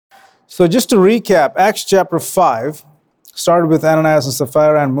So just to recap, Acts chapter 5 started with Ananias and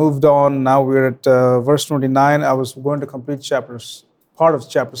Sapphira and moved on. Now we're at verse 29. I was going to complete part of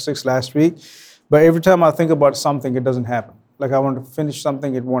chapter 6 last week, but every time I think about something, it doesn't happen. Like I want to finish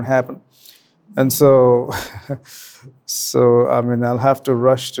something, it won't happen. And so, I'll have to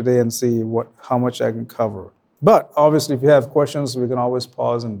rush today and see how much I can cover. But obviously, if you have questions, we can always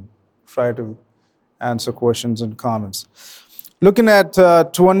pause and try to answer questions and comments. Looking at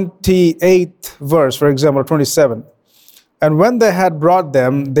 28th verse, for example, 27. And when they had brought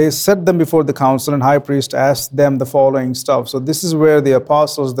them, they set them before the council, and high priest asked them the following stuff. So this is where the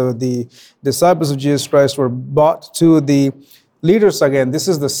apostles, the disciples of Jesus Christ, were brought to the leaders again. This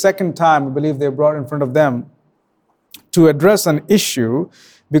is the second time, I believe, they brought in front of them to address an issue,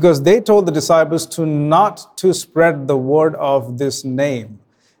 because they told the disciples not to spread the word of this name.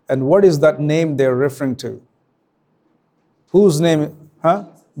 And what is that name they're referring to? Whose name?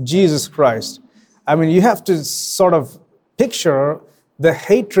 Jesus Christ. I mean, you have to sort of picture the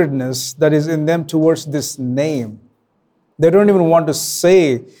hatredness that is in them towards this name. They don't even want to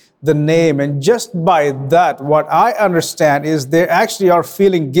say the name. And just by that, what I understand is they actually are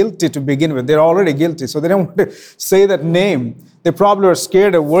feeling guilty to begin with. They're already guilty, so they don't want to say that name. They probably are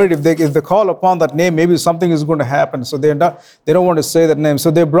scared or worried if they call upon that name, maybe something is going to happen. So they don't want to say that name.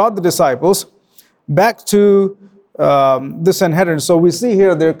 So they brought the disciples back to the Sanhedrin. So we see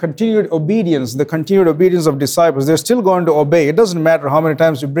here their continued obedience, the continued obedience of disciples. They're still going to obey. It doesn't matter how many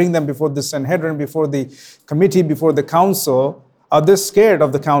times you bring them before the Sanhedrin, before the committee, before the council. Are they scared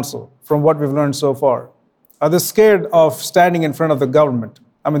of the council from what we've learned so far? Are they scared of standing in front of the government?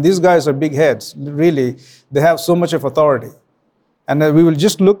 I mean, these guys are big heads. Really, they have so much of authority. And we will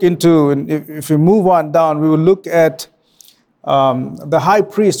just look into, and if we move on down, we will look at the high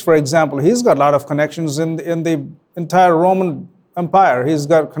priest, for example. He's got a lot of connections in the entire Roman Empire. He's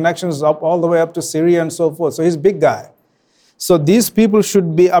got connections all the way up to Syria and so forth. So he's a big guy. So these people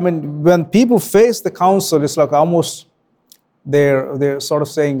should be, when people face the council, it's like almost they're sort of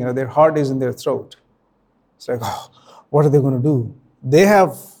saying, their heart is in their throat. It's like, what are they going to do? They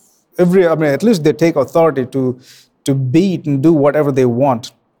have at least they take authority to beat and do whatever they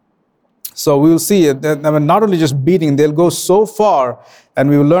want. So we will see, not only just beating, they'll go so far, and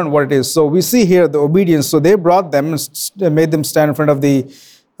we will learn what it is. So we see here the obedience. So they brought them and made them stand in front of the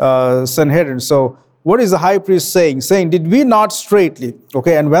Sanhedrin. So what is the high priest saying? Saying, did we not straightly?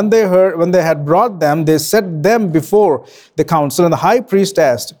 Okay, and when they had brought them, they set them before the council, and the high priest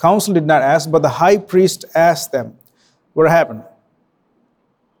asked. Council did not ask, but the high priest asked them. What happened?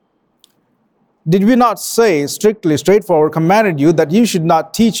 Did we not say strictly, straightforward, commanded you that you should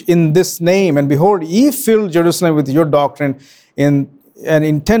not teach in this name? And behold, ye fill Jerusalem with your doctrine and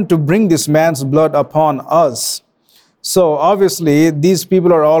intend to bring this man's blood upon us. So obviously, these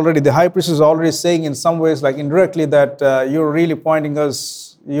people are already, the high priest is already saying in some ways, like indirectly, that you're really pointing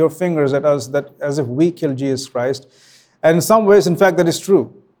your fingers at us, that as if we killed Jesus Christ. And in some ways, in fact, that is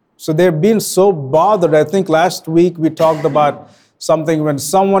true. So they're being so bothered. I think last week we talked about something when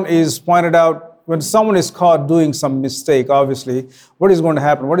someone is pointed out, when someone is caught doing some mistake, obviously, what is going to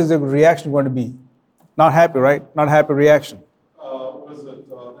happen? What is the reaction going to be? Not happy, right? Not happy reaction. What is it?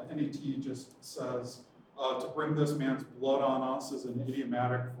 The NET just says, to bring this man's blood on us is an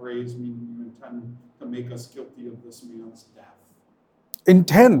idiomatic phrase, meaning you intend to make us guilty of this man's death.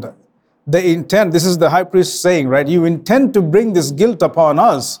 Intend. They intend. This is the high priest saying, right? You intend to bring this guilt upon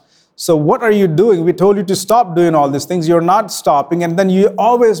us. So what are you doing? We told you to stop doing all these things. You're not stopping. And then you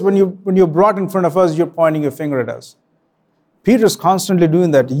always, when you're brought in front of us, you're pointing your finger at us. Peter's constantly doing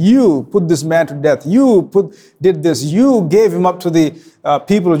that. You put this man to death. You did this. You gave him up to the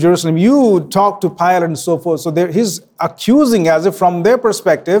people of Jerusalem. You talked to Pilate and so forth. So he's accusing, as if from their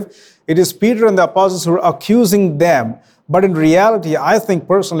perspective, it is Peter and the apostles who are accusing them. But in reality, I think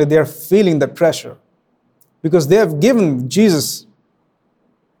personally, they're feeling the pressure because they have given Jesus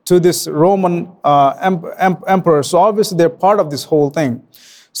to this Roman emperor. So obviously they're part of this whole thing.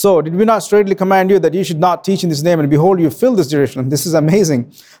 So did we not straightly command you that you should not teach in this name? And behold, you fill this Jerusalem. This is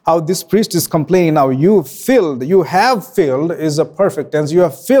amazing how this priest is complaining now. You have filled is a perfect tense. You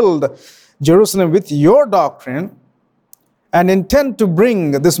have filled Jerusalem with your doctrine and intend to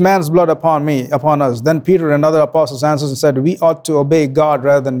bring this man's blood upon us. Then Peter and other apostles answered and said, we ought to obey God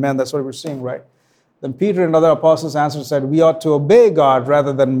rather than men. That's what we're seeing, right? Then Peter and other apostles answered and said, we ought to obey God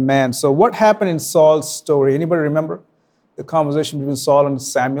rather than man. So what happened in Saul's story? Anybody remember the conversation between Saul and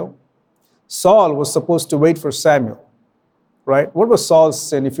Samuel? Saul was supposed to wait for Samuel, right? What was Saul's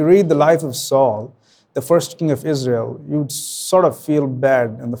sin? If you read the life of Saul, the first king of Israel, you'd sort of feel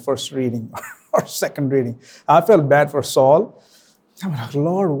bad in the first reading or second reading. I felt bad for Saul. I'm like,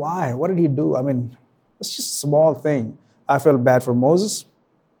 Lord, why? What did he do? I mean, it's just a small thing. I felt bad for Moses.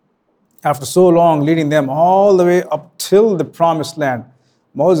 After so long leading them all the way up till the promised land,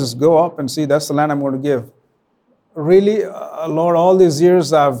 Moses, go up and see, that's the land I'm going to give. Really, Lord, all these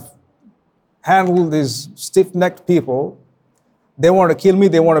years I've handled these stiff-necked people. They want to kill me.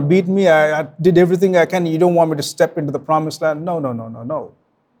 They want to beat me. I did everything I can. You don't want me to step into the promised land? No, no, no, no, no.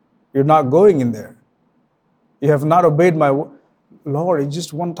 You're not going in there. You have not obeyed my word. Lord, it's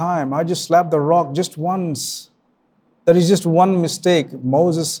just one time. I just slapped the rock just once. That is just one mistake.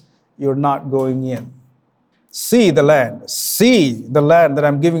 Moses, you're not going in. See the land. See the land that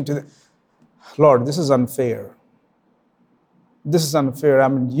I'm giving to them. Lord, this is unfair. This is unfair. I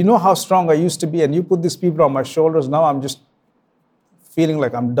mean, you know how strong I used to be, and you put these people on my shoulders. Now I'm just feeling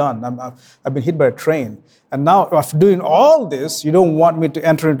like I'm done. I've been hit by a train. And now, after doing all this, you don't want me to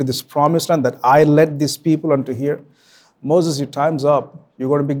enter into this promised land that I led these people unto here? Moses, your time's up. You're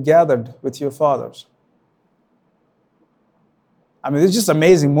going to be gathered with your fathers. I mean, it's just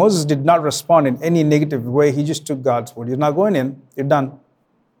amazing. Moses did not respond in any negative way. He just took God's word. You're not going in. You're done.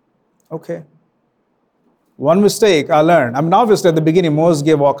 Okay. One mistake I learned. I mean, obviously at the beginning, Moses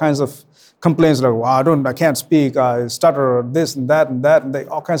gave all kinds of complaints like, wow, I can't speak, I stutter, this and that, and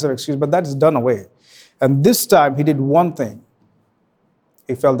all kinds of excuses, but that is done away. And this time he did one thing.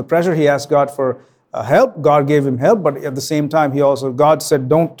 He felt the pressure. He asked God for help. God gave him help, but at the same time, God said,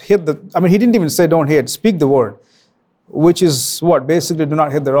 don't hit he didn't even say don't hit, speak the word, which is what? Basically, do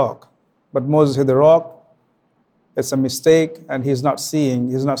not hit the rock. But Moses hit the rock. It's a mistake, and he's not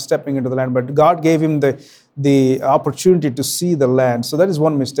stepping into the land. But God gave him the opportunity to see the land. So that is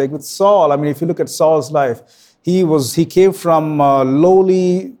one mistake. With Saul, I mean, if you look at Saul's life, he came from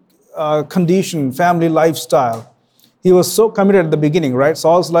lowly condition, family lifestyle. He was so committed at the beginning, right?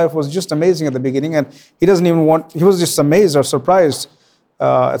 Saul's life was just amazing at the beginning, and he was just amazed or surprised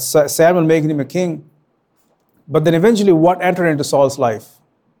at Samuel making him a king. But then eventually, what entered into Saul's life?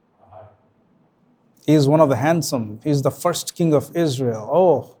 He is one of the handsome. He's the first king of Israel.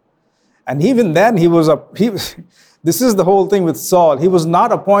 Oh, and even then this is the whole thing with Saul. He was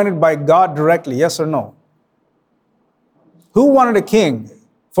not appointed by God directly, yes or no? Who wanted a king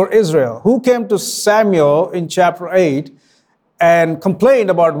for Israel? Who came to Samuel in chapter 8 and complained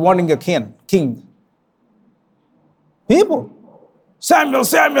about wanting a king? People.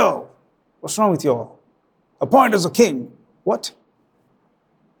 Samuel, what's wrong with you all? Appoint as a king. What?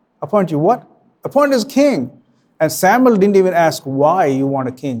 Appoint you what? Appoint as king. And Samuel didn't even ask why you want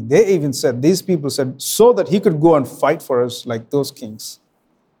a king. These people said, so that he could go and fight for us like those kings.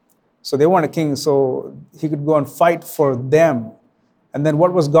 So they want a king so he could go and fight for them. And then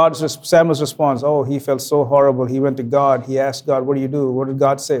what was Samuel's response? Oh, he felt so horrible. He went to God. He asked God, what do you do? What did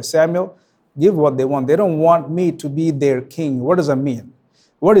God say? Samuel, give what they want. They don't want me to be their king. What does that mean?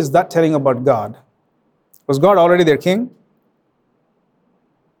 What is that telling about God? Was God already their king?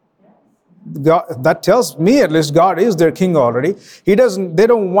 God, that tells me at least God is their king already. They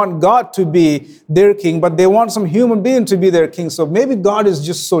don't want God to be their king, but they want some human being to be their king. So maybe God is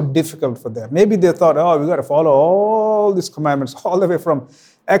just so difficult for them. Maybe they thought, we got to follow all these commandments all the way from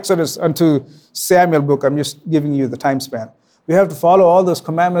Exodus unto Samuel book. I'm just giving you the time span. We have to follow all those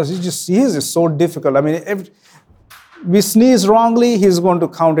commandments. He is just so difficult. I mean, if we sneeze wrongly, he's going to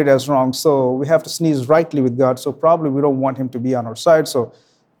count it as wrong. So we have to sneeze rightly with God. So probably we don't want him to be on our side. So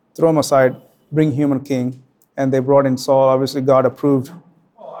throw him aside, bring human king. And they brought in Saul. Obviously, God approved.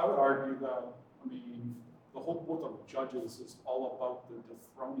 Well, I would argue that, the whole book of Judges is all about the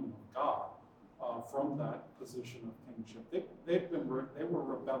dethroning of God from that position of kingship. They were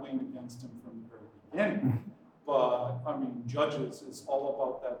rebelling against him from the very beginning. But, Judges is all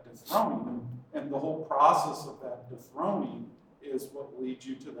about that dethroning. And the whole process of that dethroning is what leads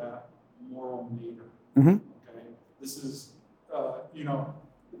you to that moral nadir. Mm-hmm. Okay? This is,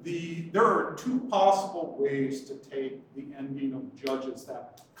 there are two possible ways to take the ending of Judges,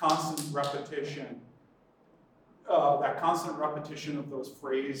 that constant repetition of those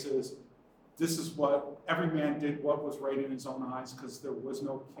phrases. This is what every man did what was right in his own eyes because there was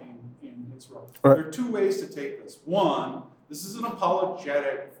no king in Israel. Right. There are two ways to take this. One, this is an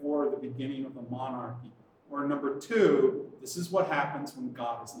apologetic for the beginning of the monarchy. Or number two, this is what happens when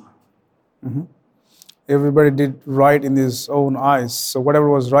God is not king. Mm-hmm. Everybody did right in his own eyes. So whatever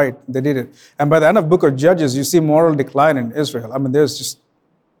was right, they did it. And by the end of book of Judges, you see moral decline in Israel.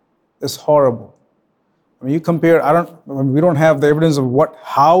 It's horrible. You compare, we don't have the evidence of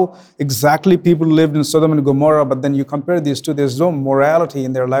how exactly people lived in Sodom and Gomorrah, but then you compare these two, there's no morality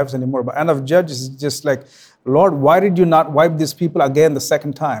in their lives anymore. By the end of Judges, it's just like, Lord, why did you not wipe these people again the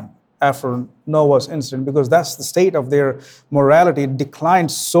second time? after Noah's incident, because that's the state of their morality. It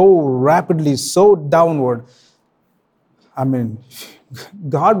declined so rapidly, so downward. I mean,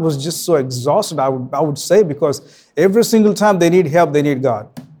 God was just so exhausted, I would say, because every single time they need help, they need God.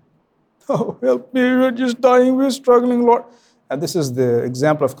 Oh, help me, we're just dying, we're struggling, Lord. And this is the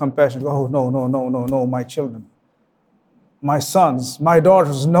example of compassion. Oh, no, my children, my sons, my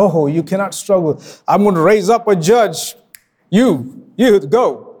daughters, no, you cannot struggle. I'm going to raise up a judge. You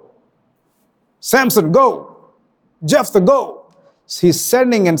go. Samson, go. Jephthah, go. He's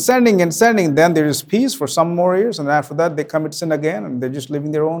sending and sending and sending. Then there is peace for some more years, and after that they commit sin again, and they're just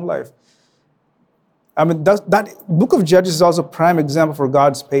living their own life. I mean, that book of Judges is also a prime example for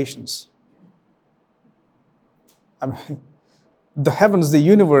God's patience. I mean, the heavens, the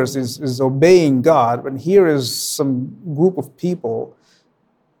universe is obeying God, but here is some group of people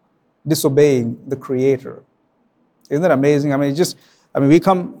disobeying the Creator. Isn't that amazing? I mean,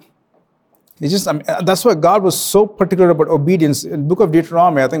 that's why God was so particular about obedience. In the book of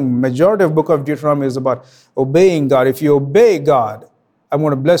Deuteronomy, I think majority of the book of Deuteronomy is about obeying God. If you obey God, I'm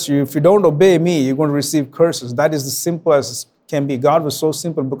going to bless you. If you don't obey me, you're going to receive curses. That is as simple as can be. God was so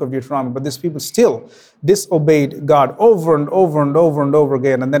simple in the book of Deuteronomy, but these people still disobeyed God over and over and over and over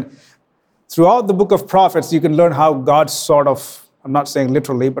again. And then throughout the book of prophets, you can learn how God sort of, I'm not saying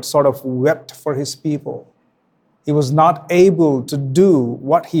literally, but sort of wept for his people. He was not able to do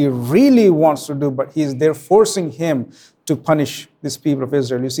what he really wants to do, but they're forcing him to punish these people of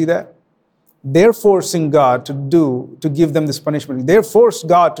Israel. You see that? They're forcing God to give them this punishment. They're forced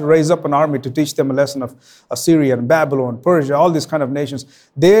God to raise up an army to teach them a lesson of Assyria and Babylon, Persia, all these kind of nations.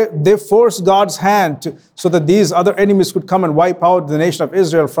 They forced God's hand so that these other enemies could come and wipe out the nation of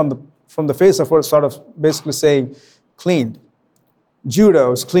Israel from the face of earth, sort of basically saying, cleaned. Judah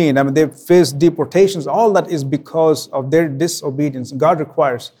was clean. I mean, they faced deportations. All that is because of their disobedience. God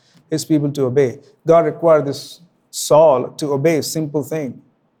requires his people to obey. God required this Saul to obey a simple thing.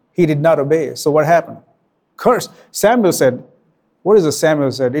 He did not obey. So what happened? Curse. Samuel said, what is it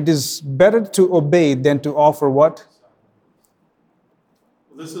Samuel said? It is better to obey than to offer what?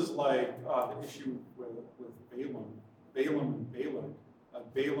 Well, this is like the issue with Balaam and Balak.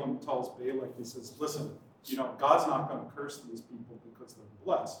 Balaam tells Balak, he says, listen, God's not going to curse these people because they're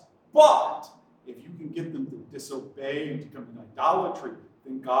blessed. But if you can get them to disobey and to commit idolatry,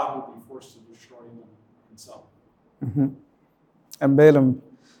 then God will be forced to destroy them himself. Mm-hmm. And Balaam,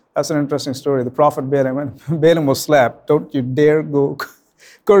 that's an interesting story. The prophet Balaam, when Balaam was slapped, don't you dare go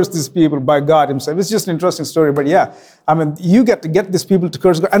curse these people by God himself. It's just an interesting story. But yeah, I mean, you get to get these people to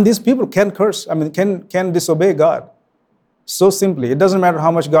curse God. And these people can curse, can disobey God. So simply. It doesn't matter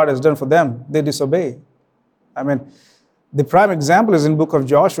how much God has done for them, they disobey. I mean, the prime example is in the book of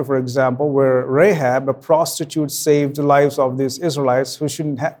Joshua, for example, where Rahab, a prostitute, saved the lives of these Israelites who she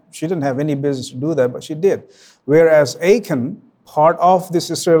didn't have any business to do that, but she did. Whereas Achan, part of this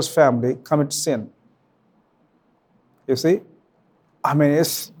Israel's family, committed sin. You see? I mean,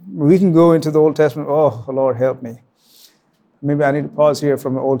 we can go into the Old Testament. Oh, Lord, help me. Maybe I need to pause here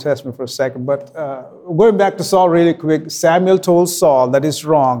from the Old Testament for a second. But going back to Saul really quick, Samuel told Saul that is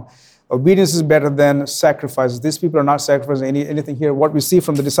wrong. Obedience is better than sacrifices. These people are not sacrificing anything here. What we see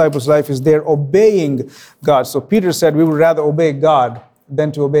from the disciples' life is they're obeying God. So Peter said, we would rather obey God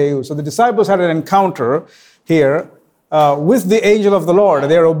than to obey you. So the disciples had an encounter here with the angel of the Lord.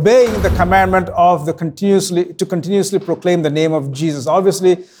 They're obeying the commandment of to continuously proclaim the name of Jesus.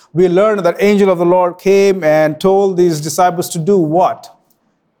 Obviously, we learned that angel of the Lord came and told these disciples to do what?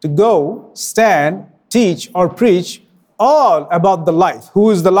 To go, stand, teach, or preach all about the life.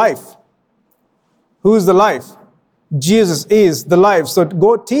 Who is the life? Who is the life? Jesus is the life. So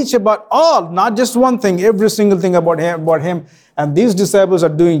go teach about all, not just one thing, every single thing about him. And these disciples are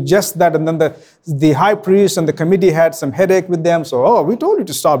doing just that. And then the high priest and the committee had some headache with them. So, we told you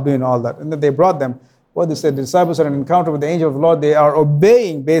to stop doing all that. And then they brought them. What they said, the disciples had an encounter with the angel of the Lord. They are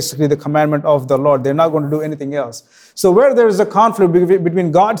obeying basically the commandment of the Lord. They're not going to do anything else. So where there is a conflict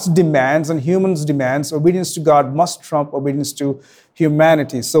between God's demands and humans' demands, obedience to God must trump obedience to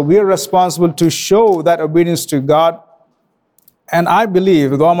humanity. So we are responsible to show that obedience to God. And I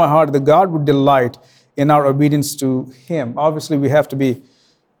believe with all my heart that God would delight in our obedience to him. Obviously, we have to be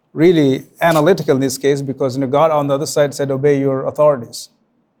really analytical in this case because God on the other side said, obey your authorities.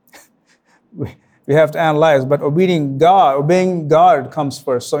 We have to analyze, but obeying God comes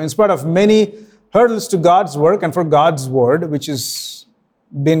first. So in spite of many hurdles to God's work and for God's word, which has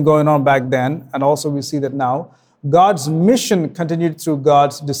been going on back then, and also we see that now, God's mission continued through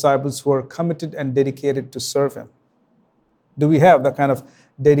God's disciples who are committed and dedicated to serve him. Do we have that kind of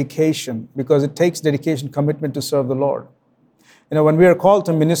dedication? Because it takes dedication, commitment to serve the Lord. When we are called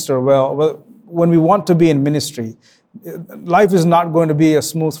to minister, well, when we want to be in ministry, life is not going to be a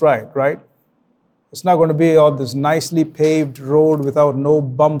smooth ride, right? It's not going to be all this nicely paved road without no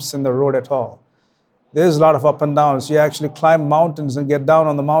bumps in the road at all. There's a lot of up and downs. You actually climb mountains and get down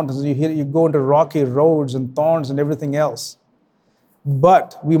on the mountains, and you go into rocky roads and thorns and everything else.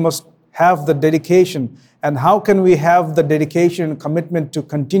 But we must have the dedication. And how can we have the dedication and commitment to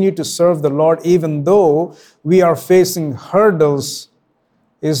continue to serve the Lord even though we are facing hurdles?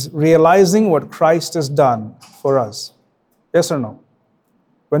 Is realizing what Christ has done for us. Yes or no?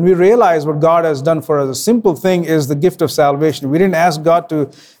 When we realize what God has done for us, a simple thing is the gift of salvation. We didn't ask God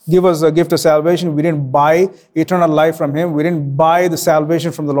to give us a gift of salvation. We didn't buy eternal life from Him. We didn't buy the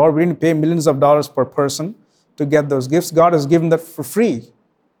salvation from the Lord. We didn't pay millions of dollars per person to get those gifts. God has given that for free.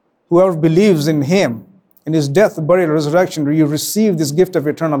 Whoever believes in Him, in His death, burial, resurrection, you receive this gift of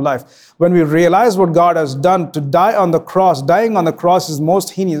eternal life. When we realize what God has done to die on the cross, dying on the cross is most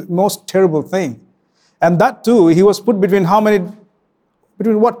heinous, most terrible thing. And that too, He was put between how many?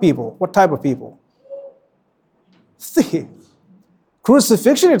 Between what people? What type of people? See,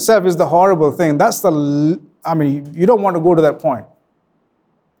 crucifixion itself is the horrible thing. You don't want to go to that point.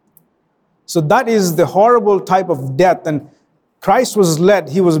 So that is the horrible type of death. And Christ was led,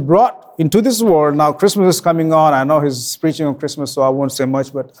 He was brought into this world. Now Christmas is coming on. I know He's preaching on Christmas, so I won't say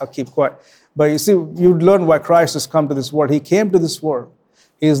much, but I'll keep quiet. But you see, you learn why Christ has come to this world. He came to this world.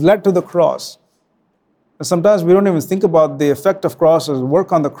 He is led to the cross. And sometimes we don't even think about the effect of crosses,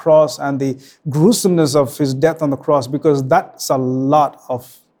 work on the cross, and the gruesomeness of His death on the cross, because that's a lot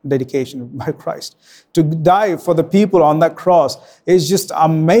of dedication by Christ. To die for the people on that cross is just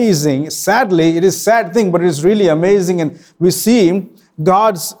amazing. Sadly, it is a sad thing, but it is really amazing. And we see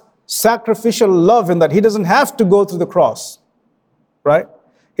God's sacrificial love in that. He doesn't have to go through the cross, right?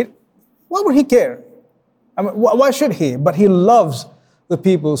 Why would He care? Why should He? But He loves the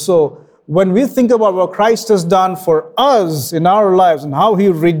people. So when we think about what Christ has done for us in our lives and how He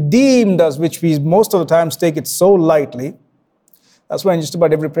redeemed us, which we most of the times take it so lightly, that's why in just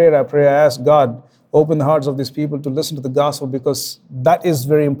about every prayer I pray, I ask God, open the hearts of these people to listen to the gospel, because that is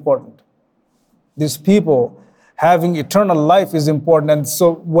very important. These people having eternal life is important. And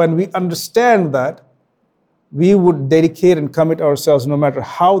so when we understand that, we would dedicate and commit ourselves no matter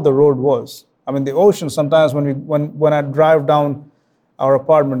how the road was. The ocean, sometimes when I drive down our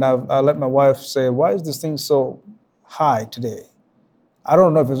apartment, I let my wife say, why is this thing so high today? I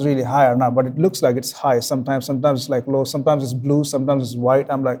don't know if it's really high or not, but it looks like it's high. Sometimes it's like low, sometimes it's blue, sometimes it's white.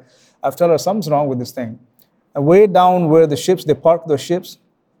 I've told her something's wrong with this thing. And way down where they park the ships,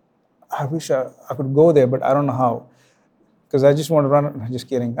 I wish I could go there, but I don't know how. Because I just want to run. I'm just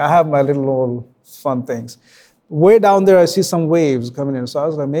kidding. I have my little old fun things. Way down there, I see some waves coming in. So I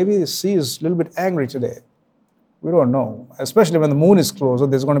was like, maybe the sea is a little bit angry today. We don't know. Especially when the moon is closed,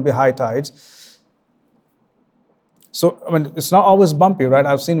 there's going to be high tides. So, it's not always bumpy, right?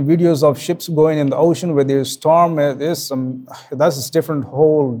 I've seen videos of ships going in the ocean where there's storm, that's a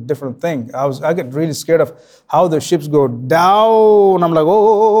whole different thing. I get really scared of how the ships go down. I'm like,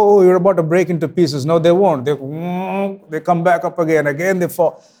 oh, you're about to break into pieces. No, they won't. They come back up again, they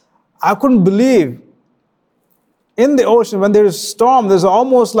fall. I couldn't believe in the ocean, when there's storm, there's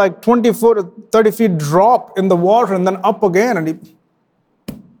almost like 20 foot, 30 feet drop in the water and then up again.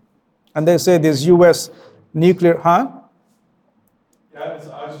 And they say there's U.S. nuclear, Yeah, I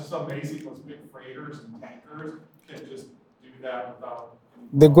was just amazing. Those big freighters and tankers can just do that without.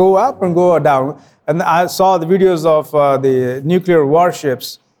 They go up and go down. And I saw the videos of the nuclear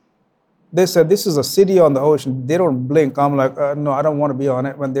warships. They said this is a city on the ocean. They don't blink. I'm like, no, I don't want to be on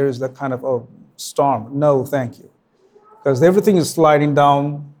it when there is that kind of storm. No, thank you. Because everything is sliding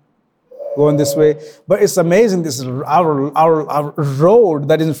down, going this way. But it's amazing, this our road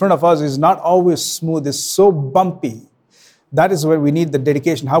that is in front of us is not always smooth. It's so bumpy. That is where we need the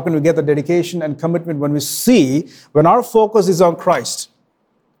dedication. How can we get the dedication and commitment when our focus is on Christ,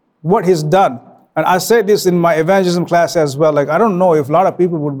 what He's done? And I said this in my evangelism class as well. I don't know if a lot of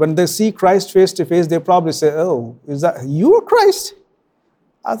people would, when they see Christ face to face, they probably say, oh, is that you are Christ?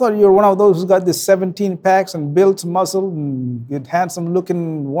 I thought you were one of those who's got this 17 packs and built muscle and you're handsome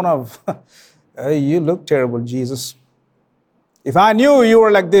looking one of, you look terrible, Jesus. If I knew you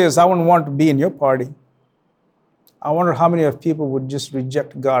were like this, I wouldn't want to be in your party. I wonder how many of people would just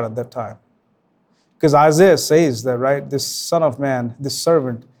reject God at that time. Because Isaiah says that, right, this Son of Man, this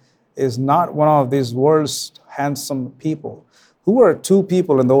servant, is not one of these world's handsome people. Who were two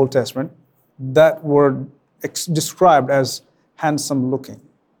people in the Old Testament that were described as handsome looking?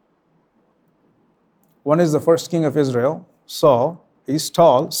 One is the first king of Israel, Saul. He's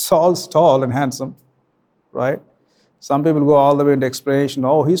tall. Saul's tall and handsome, right? Some people go all the way into explanation.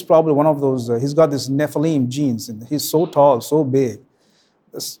 Oh, he's probably one of those, he's got this Nephilim genes, and he's so tall, so big.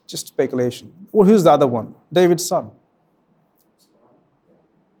 That's just speculation. Well, who's the other one? David's son.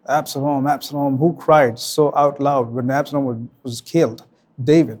 Absalom, who cried so out loud when Absalom was killed?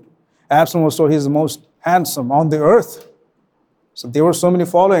 David. Absalom was told he's the most handsome on the earth. So there were so many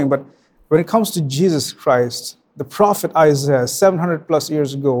following, but when it comes to Jesus Christ, the prophet Isaiah, 700 plus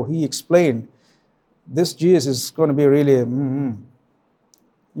years ago, he explained, this Jesus is going to be really,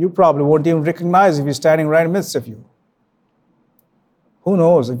 you probably won't even recognize if he's standing right in the midst of you. Who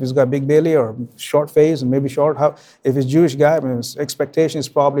knows if he's got big belly or short face and maybe short. If he's a Jewish guy, I mean, his expectation is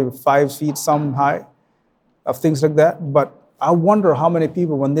probably 5 feet some high of things like that. But I wonder how many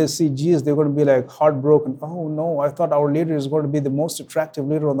people, when they see Jesus, they're going to be like heartbroken. Oh no, I thought our leader is going to be the most attractive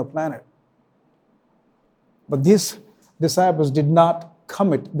leader on the planet. But these disciples did not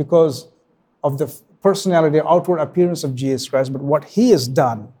commit because of the personality, outward appearance of Jesus Christ, but what he has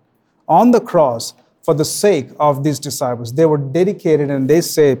done on the cross for the sake of these disciples. They were dedicated, and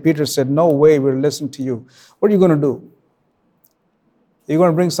Peter said, no way we'll listen to you. What are you going to do? You're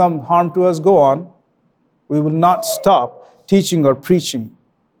going to bring some harm to us? Go on. We will not stop teaching or preaching.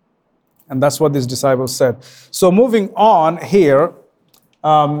 And that's what these disciples said. So moving on here,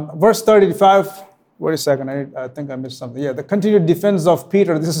 verse 35. Wait a second, I think I missed something. Yeah, the continued defense of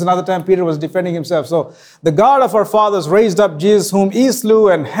Peter. This is another time Peter was defending himself. So the God of our fathers raised up Jesus, whom he slew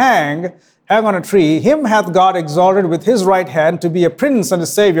and hang on a tree. Him hath God exalted with his right hand to be a prince and a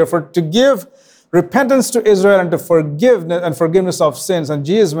savior, to give repentance to Israel and to forgiveness of sins. And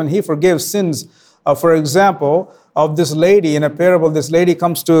Jesus, when he forgives sins, for example, of this lady in a parable, this lady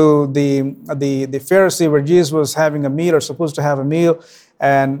comes to the Pharisee where Jesus was having a meal or supposed to have a meal.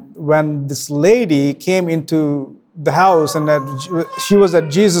 And when this lady came into the house and she was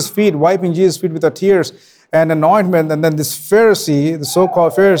at Jesus' feet, wiping Jesus' feet with her tears and anointment, and then this Pharisee, the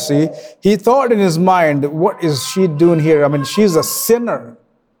so-called Pharisee, he thought in his mind, what is she doing here? I mean, she's a sinner.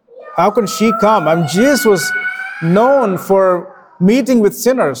 How can she come? I mean, Jesus was known for meeting with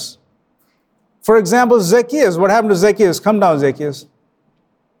sinners. For example, Zacchaeus. What happened to Zacchaeus? Come down, Zacchaeus.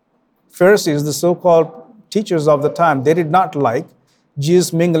 Pharisees, the so-called teachers of the time, they did not like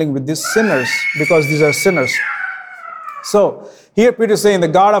Jesus mingling with these sinners because these are sinners. So here Peter is saying, the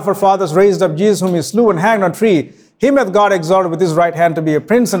God of our fathers raised up Jesus, whom he slew and hanged on a tree. Him hath God exalted with his right hand to be a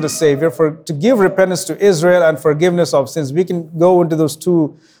prince and a savior, to give repentance to Israel and forgiveness of sins. We can go into those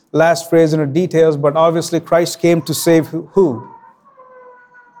two last phrases in details, but obviously Christ came to save who?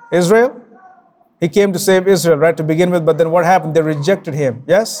 Israel? He came to save Israel, right, to begin with, but then what happened? They rejected him,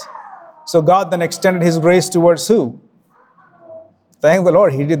 yes? So God then extended his grace towards who? Thank the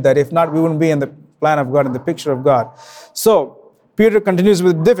Lord he did that. If not, we wouldn't be in the plan of God, in the picture of God. So Peter continues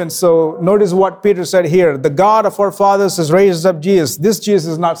with defense. So notice what Peter said here. The God of our fathers has raised up Jesus. This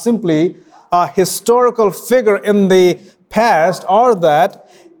Jesus is not simply a historical figure in the past, or that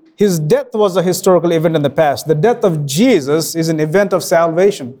his death was a historical event in the past. The death of Jesus is an event of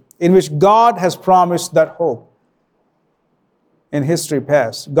salvation in which God has promised that hope. In history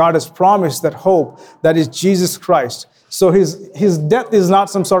past, God has promised that hope, that is Jesus Christ. So his death is not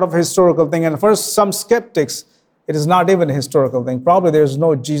some sort of historical thing. And for some skeptics, it is not even a historical thing. Probably there's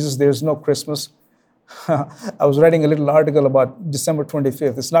no Jesus, there's no Christmas. I was writing a little article about December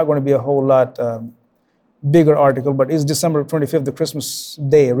 25th. It's not going to be a whole lot bigger article, but is December 25th the Christmas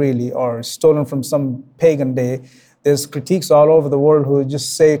day really, or stolen from some pagan day? There's critiques all over the world who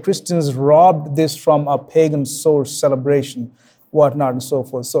just say Christians robbed this from a pagan source celebration, whatnot, and so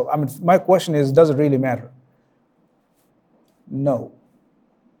forth. So, I mean, my question is, does it really matter? No.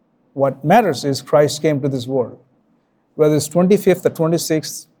 What matters is Christ came to this world. Whether it's 25th or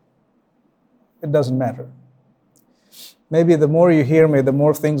 26th, it doesn't matter. Maybe the more you hear me, the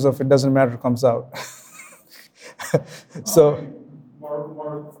more things of it doesn't matter comes out. So,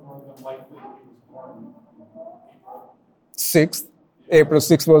 more than likely he was born April 6th. April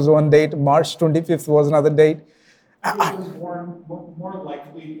 6th was one date. March 25th was another date. He was born more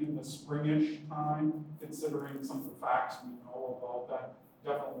likely in the springish time, considering some of the facts we know about that.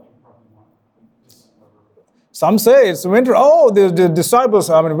 Definitely probably not in December. Some say it's winter. Oh, the disciples,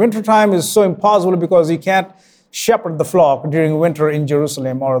 I mean, wintertime is so impossible because you can't shepherd the flock during winter in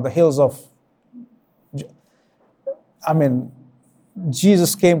Jerusalem or the hills of... I mean,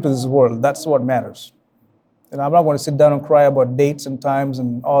 Jesus came to this world. That's what matters. And I'm not going to sit down and cry about dates and times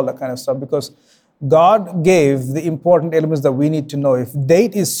and all that kind of stuff, because God gave the important elements that we need to know. If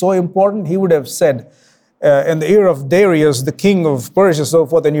date is so important, he would have said, in the era of Darius, the king of Persia, so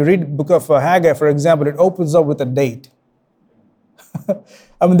forth, and you read the book of Haggai, for example, it opens up with a date.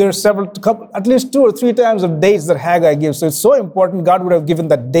 I mean, there are at least 2 or 3 times of dates that Haggai gives. So it's so important. God would have given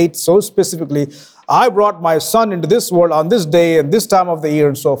that date so specifically. I brought my son into this world on this day and this time of the year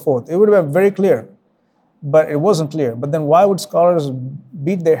and so forth. It would have been very clear, but it wasn't clear. But then why would scholars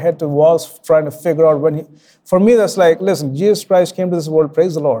beat their head to walls trying to figure out when for me, that's like, listen, Jesus Christ came to this world.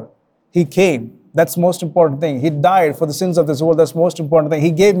 Praise the Lord. He came. That's the most important thing. He died for the sins of this world. That's the most important thing.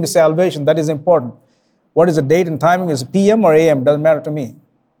 He gave me salvation. That is important. What is the date and timing? Is it PM or AM? Doesn't matter to me.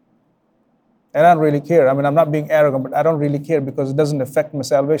 And I don't really care. I mean, I'm not being arrogant, but I don't really care because it doesn't affect my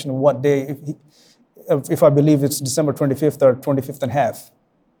salvation what day, if I believe it's December 25th or 25th and half.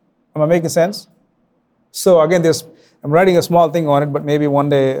 Am I making sense? So again, I'm writing a small thing on it, but maybe one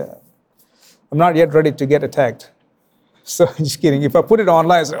day I'm not yet ready to get attacked. So just kidding. If I put it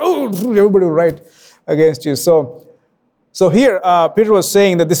online, say, oh, everybody will write against you. So here, Peter was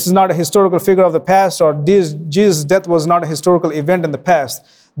saying that this is not a historical figure of the past, or Jesus' death was not a historical event in the past.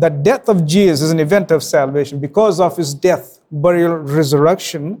 The death of Jesus is an event of salvation. Because of his death, burial,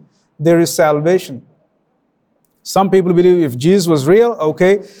 resurrection, there is salvation. Some people believe if Jesus was real,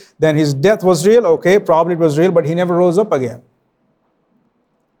 okay, then his death was real, okay, probably it was real, but he never rose up again.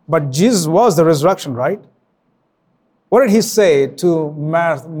 But Jesus was the resurrection, right? What did he say to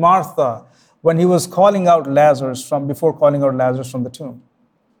Martha when he was calling out Lazarus before calling out Lazarus from the tomb?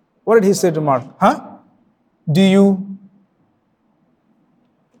 What did he say to Martha? Do you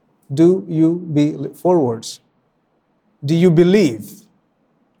believe? 4 words. Do you believe?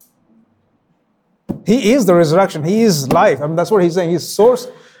 He is the resurrection. He is life. I mean, that's what he's saying. He's source.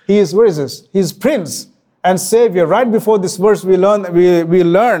 He is, where is this? He's Prince and Savior. Right before this verse, we learned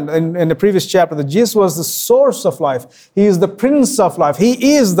in the previous chapter that Jesus was the source of life. He is the Prince of life.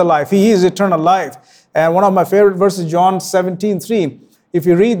 He is the life. He is eternal life. And one of my favorite verses, John 17:3. If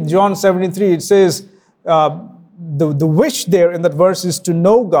you read John 17:3, it says, the wish there in that verse is to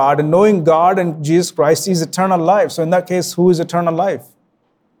know God, and knowing God and Jesus Christ is eternal life. So in that case, who is eternal life?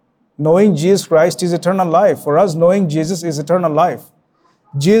 Knowing Jesus Christ is eternal life. For us, knowing Jesus is eternal life.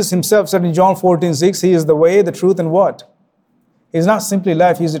 Jesus himself said in John 14:6, he is the way, the truth, and what? He's not simply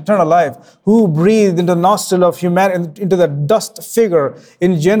life, he's eternal life. Who breathed into the nostril of humanity, into the dust figure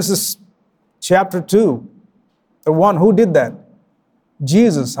in Genesis chapter 2? The one who did that?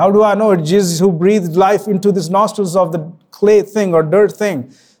 Jesus. How do I know it? Jesus who breathed life into the nostrils of the clay thing or dirt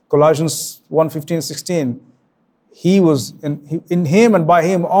thing. Colossians 1:15-16. He was in him, and by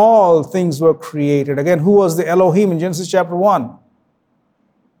him all things were created. Again, who was the Elohim in Genesis chapter 1?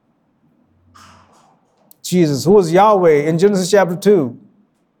 Jesus. Who was Yahweh in Genesis chapter 2?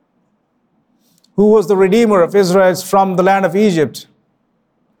 Who was the Redeemer of Israel from the land of Egypt?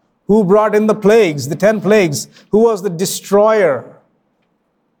 Who brought in the plagues, the 10 plagues? Who was the destroyer?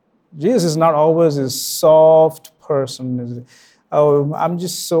 Jesus is not always a soft person. Oh, I'm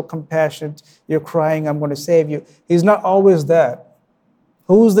just so compassionate. You're crying, I'm going to save you. He's not always that.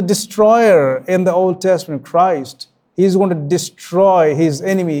 Who's the destroyer in the Old Testament? Christ. He's going to destroy his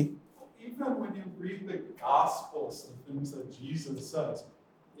enemy. Even when you read the Gospels, the things that Jesus says,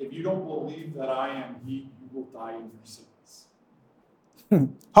 if you don't believe that I am he, you will die in your sins.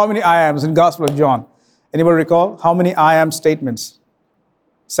 How many I ams in Gospel of John? Anybody recall? How many I am statements?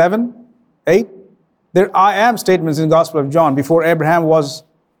 7? 8? There are I am statements in the Gospel of John. Before Abraham was,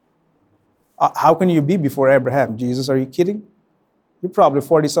 how can you be before Abraham? Jesus, are you kidding? You're probably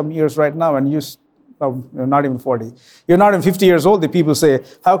 40-some years right now, and you're not even 40. You're not even 50 years old. The people say,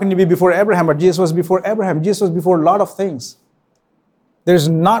 how can you be before Abraham? But Jesus was before Abraham. Jesus was before a lot of things. There's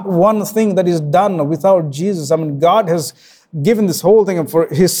not one thing that is done without Jesus. I mean, God has given this whole thing, and for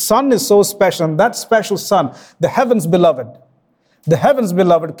his Son is so special, and that special Son, the heaven's beloved,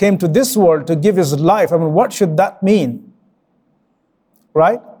 came to this world to give his life. I mean, what should that mean?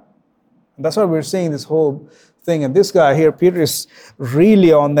 Right? And that's why we're seeing this whole thing. And this guy here, Peter, is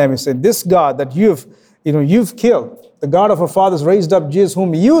really on them. He said, this God that you've killed, the God of our fathers raised up Jesus,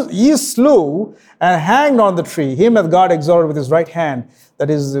 whom ye slew and hanged on the tree. Him hath God exalted with his right hand.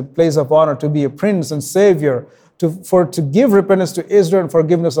 That is the place of honor, to be a prince and savior, to give repentance to Israel and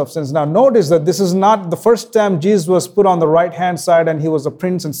forgiveness of sins. Now notice that this is not the first time Jesus was put on the right hand side and he was a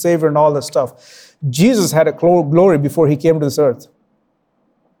prince and savior and all that stuff. Jesus had a glory before he came to this earth.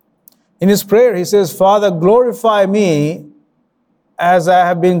 In his prayer, he says, Father, glorify me as I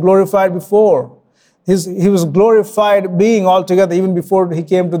have been glorified before. He was glorified being altogether even before he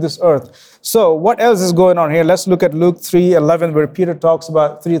came to this earth. So what else is going on here? Let's look at Luke 3:11, where Peter talks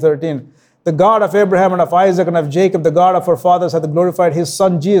about 3:13. The God of Abraham and of Isaac and of Jacob, the God of our fathers, hath glorified his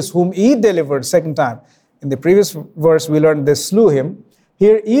Son Jesus, whom he delivered. Second time. In the previous verse, we learned they slew him.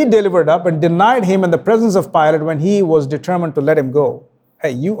 Here he delivered up and denied him in the presence of Pilate when he was determined to let him go.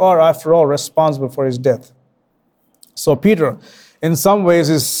 Hey, you are, after all, responsible for his death. So Peter, in some ways,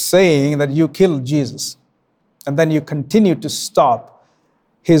 is saying that you killed Jesus, and then you continue to stop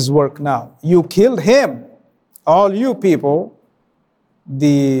his work now. You killed him, all you people,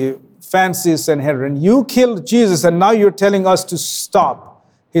 the fancy Sanhedrin. You killed Jesus, and now you're telling us to stop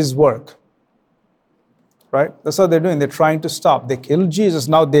his work. Right? That's what they're doing. They're trying to stop. They killed Jesus.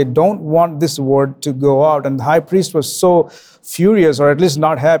 Now they don't want this word to go out. And the high priest was so furious, or at least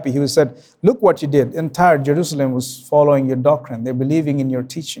not happy. He said, look what you did. Entire Jerusalem was following your doctrine. They're believing in your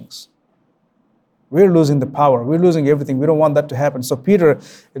teachings. We're losing the power. We're losing everything. We don't want that to happen. So Peter,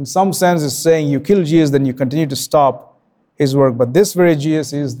 in some sense, is saying, you kill Jesus, then you continue to stop his work. But this very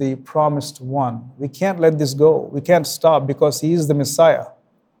Jesus is the promised one. We can't let this go. We can't stop because he is the Messiah.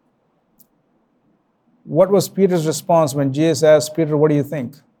 What was Peter's response when Jesus asked Peter, what do you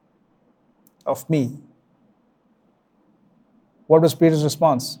think of me? What was Peter's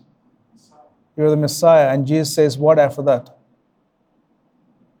response? You're the Messiah. And Jesus says, what after that?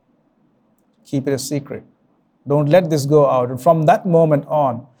 Keep it a secret. Don't let this go out. And from that moment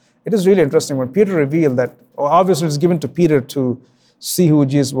on, it is really interesting when Peter revealed that, obviously it's given to Peter to see who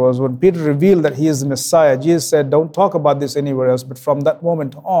Jesus was. When Peter revealed that he is the Messiah, Jesus said, don't talk about this anywhere else. But from that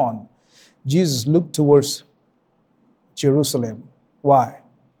moment on, Jesus looked towards Jerusalem. Why?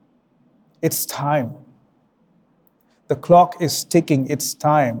 It's time. The clock is ticking. It's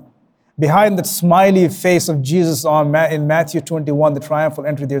time. Behind that smiley face of Jesus in Matthew 21, the triumphal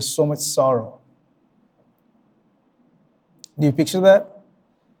entry, there's so much sorrow. Do you picture that?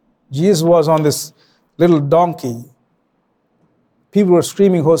 Jesus was on this little donkey. People were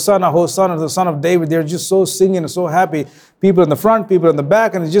screaming, Hosanna, Hosanna to the Son of David. They're just so singing and so happy. People in the front, people in the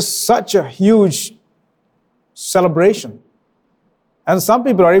back, and it's just such a huge celebration. And some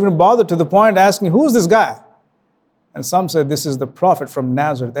people are even bothered to the point asking, who's this guy? And some said, this is the prophet from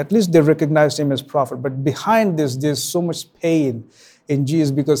Nazareth. At least they recognized him as prophet. But behind this, there's so much pain in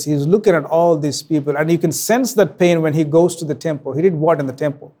Jesus because he's looking at all these people. And you can sense that pain when he goes to the temple. He did what in the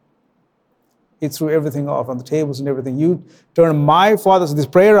temple? He threw everything off on the tables and everything. You turn my father's,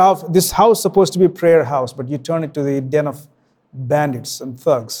 this house is supposed to be a prayer house, but you turn it to the den of bandits and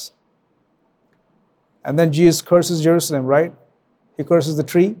thugs. And then Jesus curses Jerusalem, right? He curses the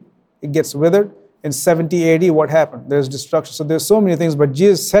tree. It gets withered. In 70 AD, what happened? There's destruction. So there's so many things, but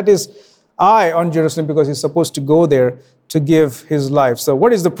Jesus set his eye on Jerusalem because he's supposed to go there to give his life. So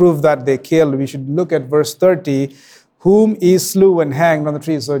what is the proof that they killed? We should look at verse 30. Whom he slew and hanged on the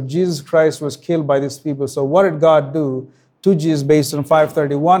tree. So Jesus Christ was killed by these people. So what did God do to Jesus based on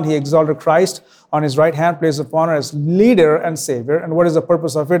 531? He exalted Christ on his right hand, place of honor as leader and savior. And what is the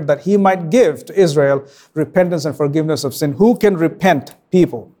purpose of it? That he might give to Israel repentance and forgiveness of sin. Who can repent?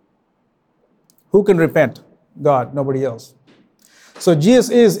 People. Who can repent? God, nobody else. So Jesus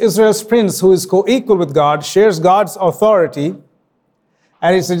is Israel's prince who is co-equal with God, shares God's authority,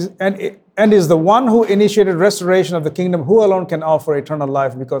 and is the one who initiated restoration of the kingdom, who alone can offer eternal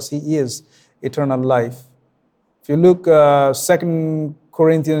life because he is eternal life. If you look 2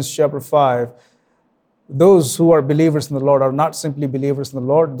 Corinthians chapter 5, those who are believers in the Lord are not simply believers in the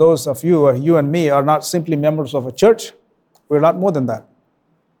Lord. Those of you, you and me, are not simply members of a church. We're a lot more than that.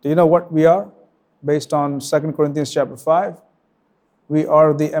 Do you know what we are? Based on 2 Corinthians chapter 5, we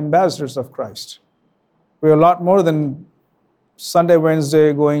are the ambassadors of Christ. We're a lot more than Sunday,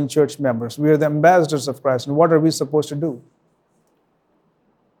 Wednesday going church members. We are the ambassadors of Christ. And what are we supposed to do?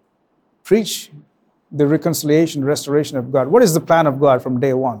 Preach the reconciliation, restoration of God. What is the plan of God from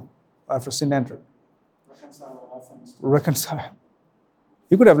day one after sin entered? Reconcile all things. Reconcile.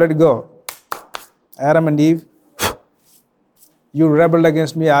 You could have let it go. Adam and Eve, you rebelled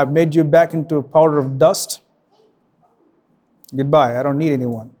against me. I've made you back into a powder of dust. Goodbye. I don't need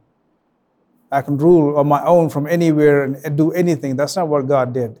anyone. I can rule on my own from anywhere and do anything. That's not what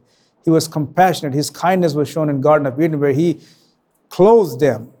God did. He was compassionate. His kindness was shown in Garden of Eden where he clothed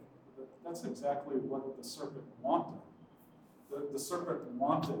them. That's exactly what the serpent wanted. The serpent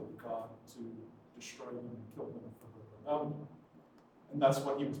wanted God to destroy them and kill them for the rebellion. And that's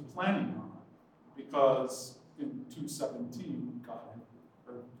what he was planning on. Because in 2:17, God had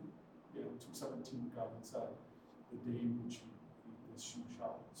said, the day in which you eat this, you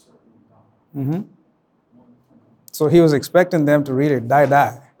shall certainly die. Mm-hmm. So he was expecting them to really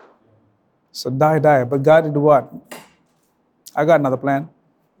die. So die. But God did what? I got another plan.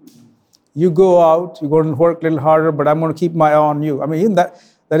 You go out, you're going to work a little harder, but I'm going to keep my eye on you. I mean, even that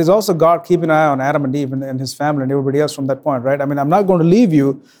is also God keeping an eye on Adam and Eve and his family and everybody else from that point, right? I mean, I'm not going to leave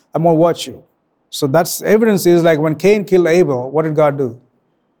you. I'm going to watch you. So that's evidence is like when Cain killed Abel, what did God do?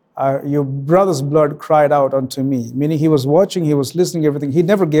 Your brother's blood cried out unto me. Meaning he was watching, he was listening, everything. He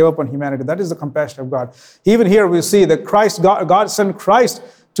never gave up on humanity. That is the compassion of God. Even here we see that God sent Christ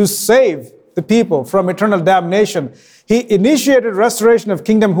to save the people from eternal damnation. He initiated restoration of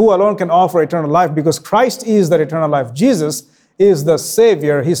kingdom, who alone can offer eternal life, because Christ is that eternal life. Jesus is the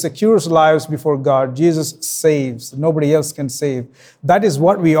Savior. He secures lives before God. Jesus saves. Nobody else can save. That is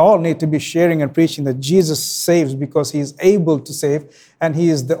what we all need to be sharing and preaching, that Jesus saves because he is able to save, and he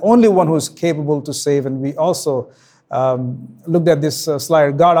is the only one who is capable to save. And we also looked at this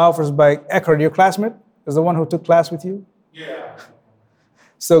slide. God offers by Eckhart, your classmate, is the one who took class with you? Yeah.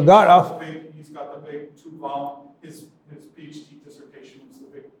 So God offers. He's got the big 2-volume, his PhD dissertation was the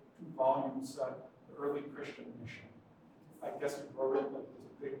big 2 volumes, the early Christian mission. I guess he wrote it like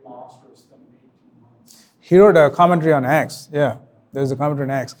this big monstrous thing in 18 months. He wrote a commentary on Acts. Yeah, there's a commentary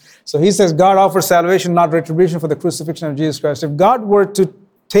on Acts. So he says, God offers salvation, not retribution, for the crucifixion of Jesus Christ. If God were to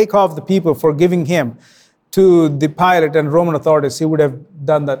take off the people for giving him to the Pilate and Roman authorities, he would have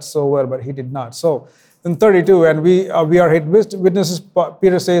done that so well, but he did not. So in 32, and we are witnesses,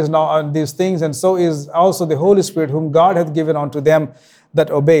 Peter says now on these things, and so is also the Holy Spirit, whom God hath given unto them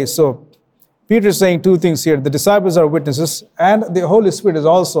that obey. So Peter is saying 2 things here. The disciples are witnesses, and the Holy Spirit is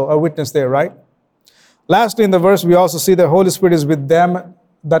also a witness there, right? Lastly, in the verse, we also see the Holy Spirit is with them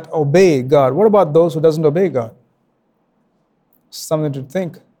that obey God. What about those who doesn't obey God? Something to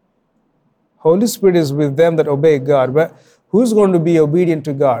think. Holy Spirit is with them that obey God. But who's going to be obedient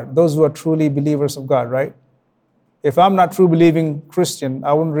to God? Those who are truly believers of God, right? If I'm not true believing Christian,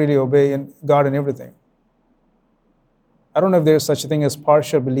 I wouldn't really obey God in everything. I don't know if there's such a thing as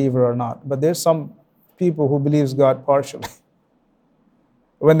partial believer or not, but there's some people who believes God partially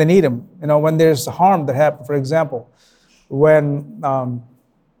when they need him. When there's harm that happened, for example, when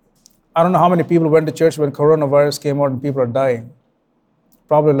I don't know how many people went to church when coronavirus came out and people are dying.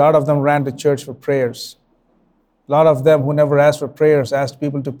 Probably a lot of them ran to church for prayers. A lot of them who never asked for prayers asked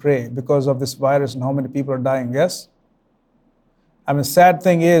people to pray because of this virus and how many people are dying, yes? I mean, sad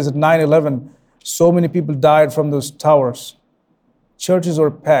thing is at 9/11, so many people died from those towers. Churches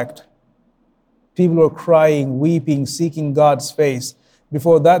were packed. People were crying, weeping, seeking God's face.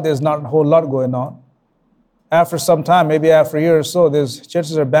 Before that, there's not a whole lot going on. After some time, maybe after a year or so, these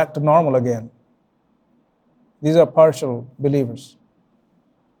churches are back to normal again. These are partial believers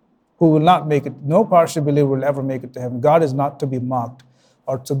who will not make it. No partial believer will ever make it to heaven. God is not to be mocked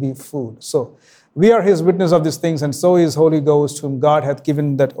or to be fooled. So we are his witness of these things, and so is Holy Ghost, whom God hath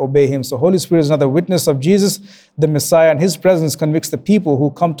given that obey him. So Holy Spirit is another witness of Jesus, the Messiah, and his presence convicts the people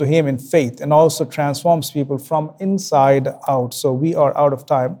who come to him in faith and also transforms people from inside out. So we are out of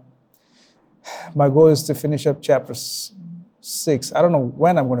time. My goal is to finish up chapter 6. I don't know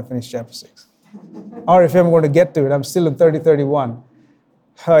when I'm going to finish chapter 6. Or if I'm going to get to it. I'm still in 30:31.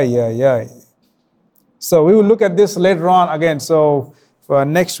 So we will look at this later on again. So for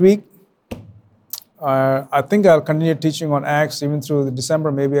next week, I think I'll continue teaching on Acts even through the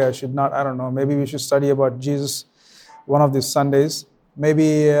December. Maybe I should not. I don't know. Maybe we should study about Jesus one of these Sundays.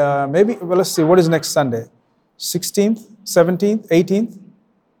 Maybe, well, let's see. What is next Sunday? 16th, 17th, 18th?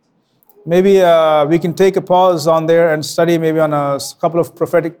 Maybe we can take a pause on there and study maybe on a couple of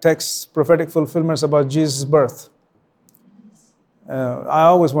prophetic texts, prophetic fulfillments about Jesus' birth. I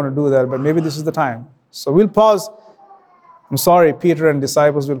always want to do that, but maybe this is the time. So we'll pause. I'm sorry, Peter and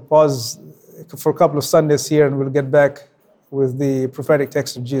disciples, will pause for a couple of Sundays here and we'll get back with the prophetic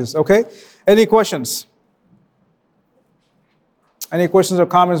text of Jesus. Okay? Any questions? Any questions or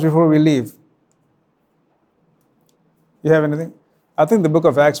comments before we leave? You have anything? I think the book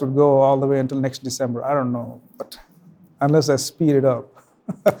of Acts would go all the way until next December. I don't know, but unless I speed it up.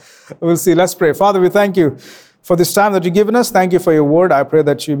 We'll see. Let's pray. Father, we thank you for this time that you've given us. Thank you for your word. I pray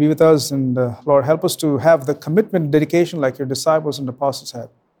that you be with us, and Lord, help us to have the commitment, dedication like your disciples and apostles had.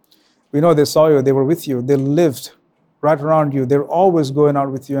 We know they saw you, they were with you, they lived right around you. They're always going out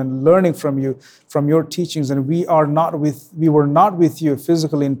with you and learning from you, from your teachings. And we were not with you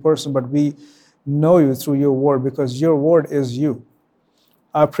physically in person, but we know you through your word, because your word is you.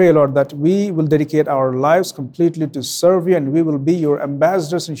 I pray, Lord, that we will dedicate our lives completely to serve you, and we will be your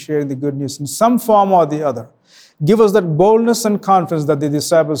ambassadors in sharing the good news in some form or the other. Give us that boldness and confidence that the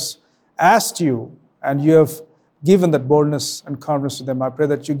disciples asked you, and you have given that boldness and confidence to them. I pray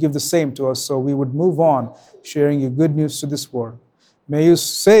that you give the same to us so we would move on sharing your good news to this world. May you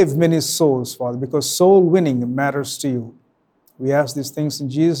save many souls, Father, because soul winning matters to you. We ask these things in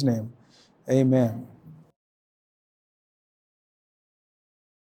Jesus' name. Amen.